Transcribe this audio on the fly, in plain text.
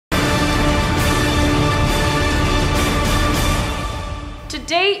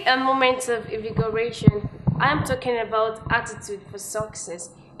a moment of invigoration. I am talking about attitude for success,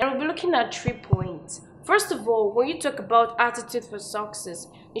 and we'll be looking at 3 points. First of all, when you talk about attitude for success,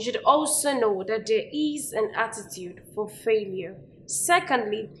 you should also know that there is an attitude for failure.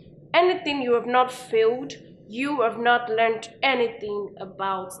 Secondly, anything you have not failed, you have not learned anything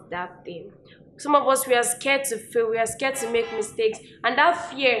about that thing. Some of us, we are scared to fail, we are scared to make mistakes, and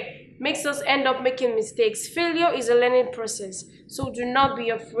that fear makes us end up making mistakes. Failure is a learning process, so do not be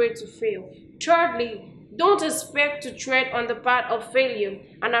afraid to fail. Thirdly, don't expect to tread on the path of failure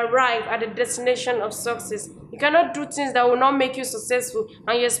and arrive at the destination of success. You cannot do things that will not make you successful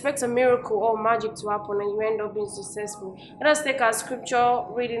and you expect a miracle or magic to happen and you end up being successful. Let us take our scripture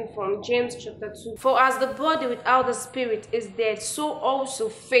reading from James chapter 2. For as the body without the spirit is dead, so also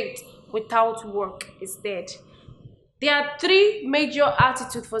faith without work is dead. There are 3 major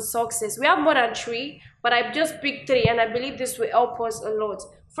attitudes for success. We have more than 3, but I've just picked 3 and I believe this will help us a lot.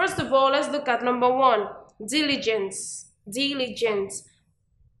 First of all, let's look at number 1, diligence. Diligence.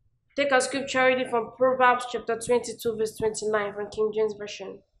 Take a scripture reading from Proverbs chapter 22 verse 29 from King James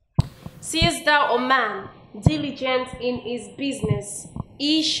Version. Seest thou a man diligent in his business?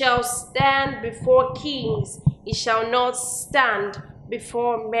 He shall stand before kings, he shall not stand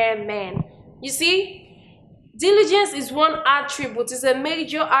before mere men. You see, diligence is one attribute, it's a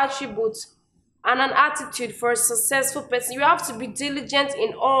major attribute and an attitude for a successful person. You have to be diligent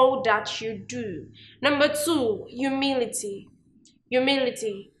in all that you do. Number 2, humility.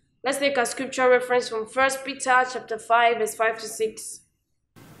 Humility. Let's take a scripture reference from 1 Peter chapter 5 verse 5 to 6.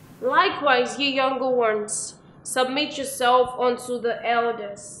 Likewise, ye younger ones, submit yourself unto the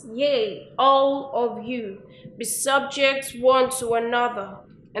elders. Yea, all of you, be subject one to another,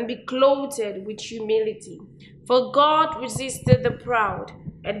 and be clothed with humility. For God resisted the proud,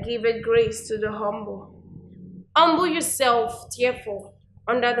 and giveth grace to the humble. Humble yourself, therefore,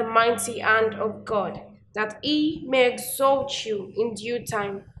 under the mighty hand of God, that he may exalt you in due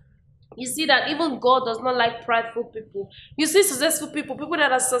time. You see that even God does not like prideful people. You see successful people, people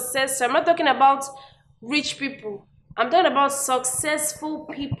that are successful. I'm not talking about rich people. I'm talking about successful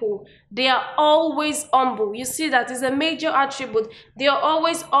people. They are always humble. You see that is a major attribute. They are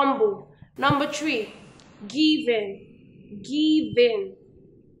always humble. Number 3, giving. Giving.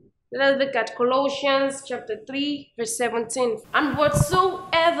 Let us look at Colossians chapter 3 verse 17. And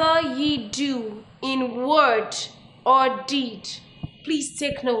whatsoever ye do in word or deed, please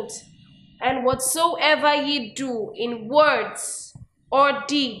take note. And whatsoever ye do in words or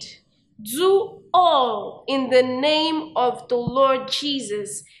deed, do all in the name of the Lord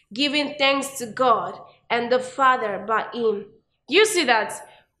Jesus, giving thanks to God and the Father by him. You see that?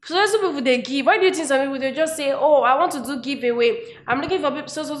 So people they give. Why do you think some people they just say, oh, I want to do giveaway. I'm looking for people,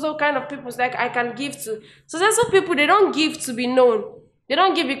 so kind of people like I can give to. So there's some people they don't give to be known. They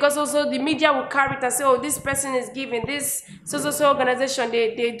don't give because also the media will carry it and say, oh, this person is giving, this so organization,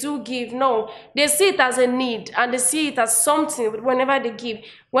 they do give. No, they see it as a need and they see it as something whenever they give.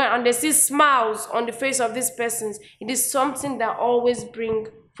 And they see smiles on the face of these persons, it is something that always brings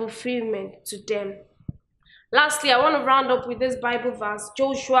fulfillment to them. Lastly, I want to round up with this Bible verse,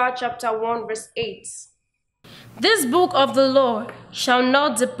 Joshua chapter 1 verse 8. This book of the law shall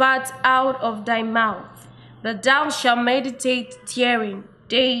not depart out of thy mouth, but thou shalt meditate therein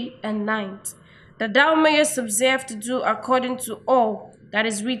day and night, that thou mayest observe to do according to all that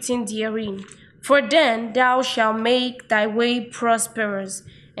is written therein. For then thou shalt make thy way prosperous,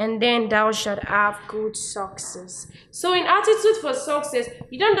 and then thou shalt have good success. So in attitude for success,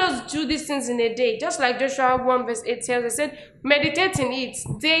 you don't just do these things in a day. Just like Joshua 1 verse 8 tells us, said, meditate in it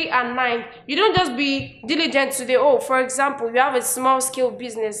day and night. You don't just be diligent today. Oh, for example, you have a small scale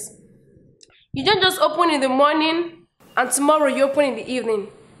business. You don't just open in the morning and tomorrow you open in the evening.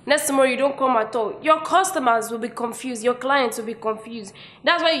 Next tomorrow you don't come at all. Your customers will be confused. Your clients will be confused.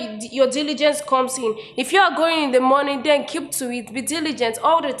 That's why your diligence comes in. If you are going in the morning, then keep to it. Be diligent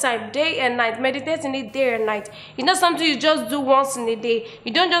all the time, day and night. Meditate in it day and night. It's not something you just do once in a day.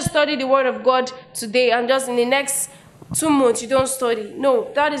 You don't just study the word of God today and just in the next 2 months you don't study.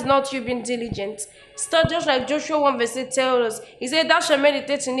 No, that is not you being diligent. Start just like Joshua 1 verse 8 tells us. He said, thou shalt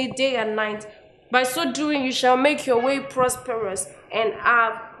meditate in it day and night. By so doing, you shall make your way prosperous and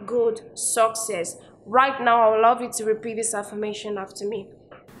have good success. Right now, I would love you to repeat this affirmation after me.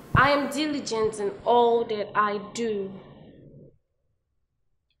 I am diligent in all that I do.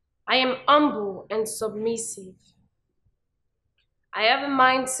 I am humble and submissive. I have a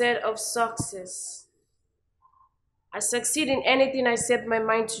mindset of success. I succeed in anything I set my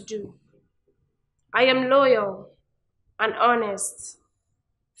mind to do. I am loyal and honest.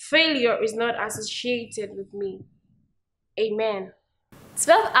 Failure is not associated with me. Amen.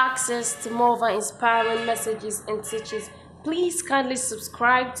 To have access to more of our inspiring messages and teachings, please kindly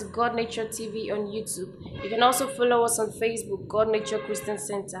subscribe to GodNature TV on YouTube. You can also follow us on Facebook, GodNature Christian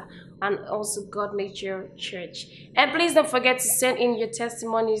Center, and also GodNature Church. And please don't forget to send in your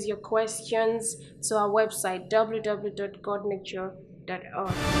testimonies, your questions to our website,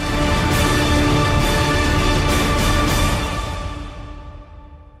 www.godnature.org.